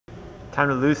Time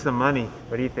to lose some money.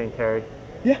 What do you think, Terry?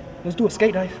 Yeah, let's do a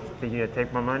skate dive. Think you gonna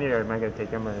take my money, or am I gonna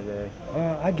take your money today?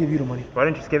 I give you the money. Why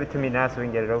don't you just give it to me now so we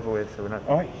can get it over with, so we're not...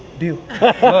 All right, deal.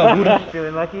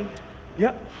 Feeling lucky?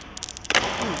 Yep.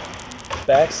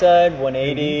 Backside,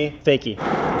 180, fakie.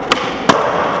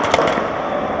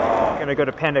 Gonna go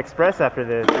to Panda Express after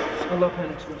this. I love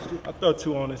Panda Express too. I'll throw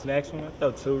 2 on this next one.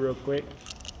 I'll throw 2 real quick.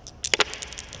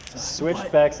 Switch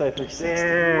backside 360.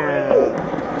 Damn.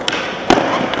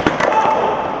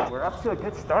 We're up to a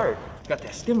good start. Got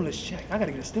that stimulus check. I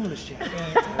gotta get a stimulus check.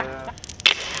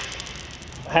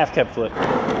 Half cab flip.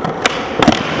 I'm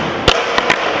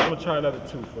gonna try another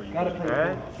 2 for you. Gotta play.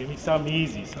 Alright. Give me something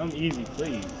easy,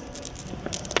 please.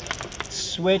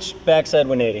 Switch backside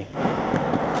 180.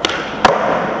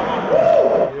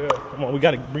 Yeah, come on, we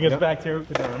gotta bring us back here.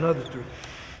 Put down another 3.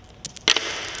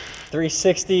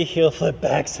 360, heel flip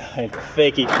backside,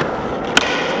 fakie.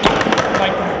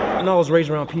 Like that. I know I was raised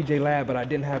around PJ Lab, but I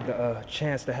didn't have the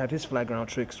chance to have his flat ground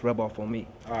tricks rub off on me.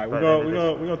 All right, we're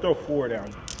gonna throw 4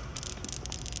 down.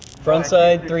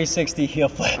 Frontside 360, heel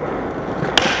flip.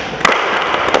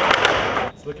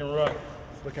 It's looking rough.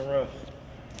 It's looking rough.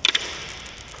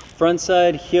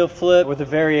 Frontside heel flip with the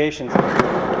variations. There we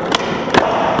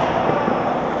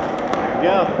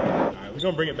go. All right, we're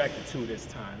gonna bring it back to 2 this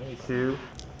time. Let me see. 2.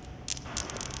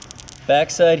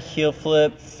 Backside heel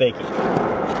flip, fakie.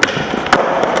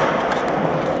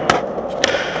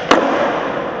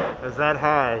 Is that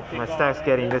high? My stack's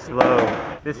getting this low.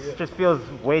 This just feels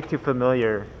way too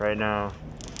familiar right now.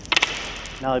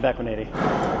 Nollie back 180.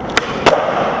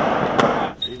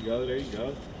 There you go, there you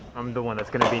go. I'm the one that's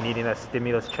gonna be needing a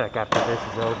stimulus check after this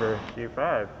is over.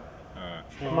 Q5. All right.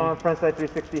 Come on, frontside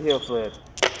 360 heel flip.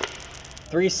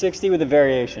 360 with a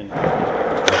variation.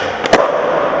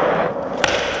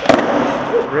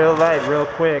 Real light, real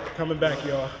quick. Coming back,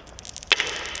 y'all.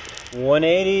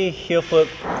 180, heel flip.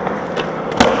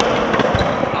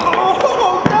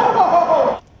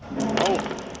 Oh, no!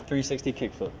 360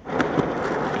 kick flip. Slip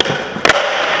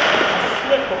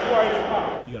before I even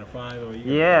pop. You got a 5 or you got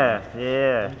Yeah, Let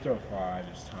yeah. me throw 5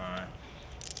 this time.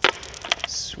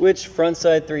 Switch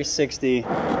frontside 360.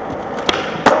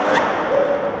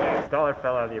 Dollar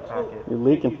fell out of your pocket. You're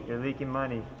leaking. You're leaking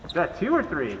money. Is that 2 or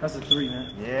 3? That's a 3,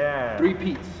 man. Yeah. 3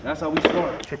 peats. That's how we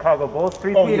start. Chicago Bulls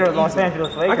 3 Oh, feet yeah, or Los easy.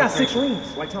 Angeles Lakers? I got 6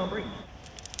 rings, like Tom Brady.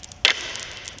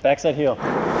 Backside heel.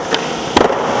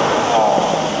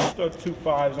 Let's throw 2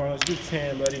 5s on. Let's do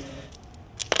 10, buddy.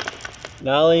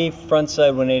 Nollie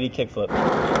frontside 180 kick flip.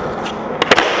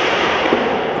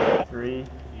 3.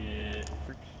 Yeah.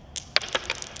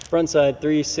 Frontside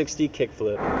 360 kick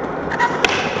flip.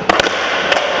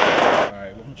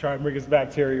 I'm trying to bring us back,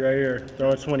 Terry, right here.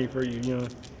 Throwing 20 for you, you know.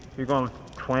 You're going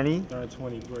 20? Throwing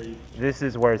 20 for you. This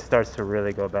is where it starts to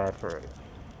really go bad for it.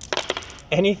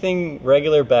 Anything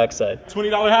regular backside.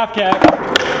 $20 half cap.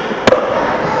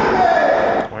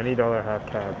 $20 half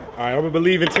cap. All right, I'm gonna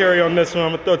believe in Terry on this one.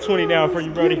 I'm gonna throw 20 down for you,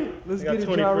 buddy. Let's I got get it,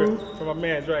 20 Ja for, Rule. for my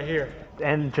man's right here.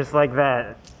 And just like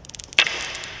that.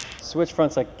 Switch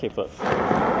frontside kick flip.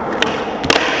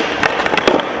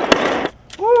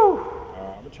 Woo!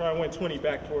 I'm gonna try and win 20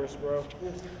 back for us, bro.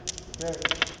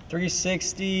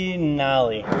 360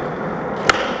 nollie.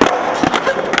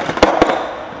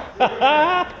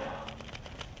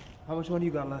 How much money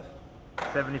you got left?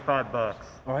 75 bucks.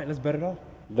 All right, let's bet it all.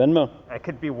 Venmo. I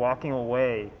could be walking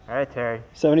away. All right, Terry.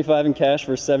 75 in cash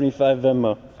for 75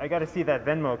 Venmo. I gotta see that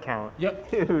Venmo account.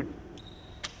 Yep. Dude.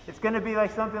 It's gonna be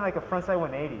like something like a frontside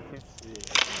 180.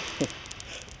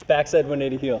 Backside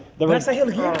 180 heel. That's a hill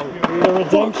again. The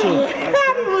redemption.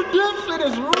 The redemption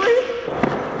is real.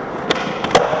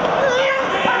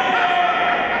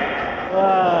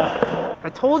 I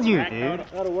told you, dude.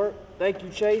 That'll work. Thank you,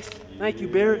 Chase. Thank you,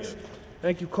 Berrics.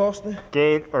 Thank you, Costin.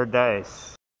 Gate or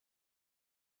dice.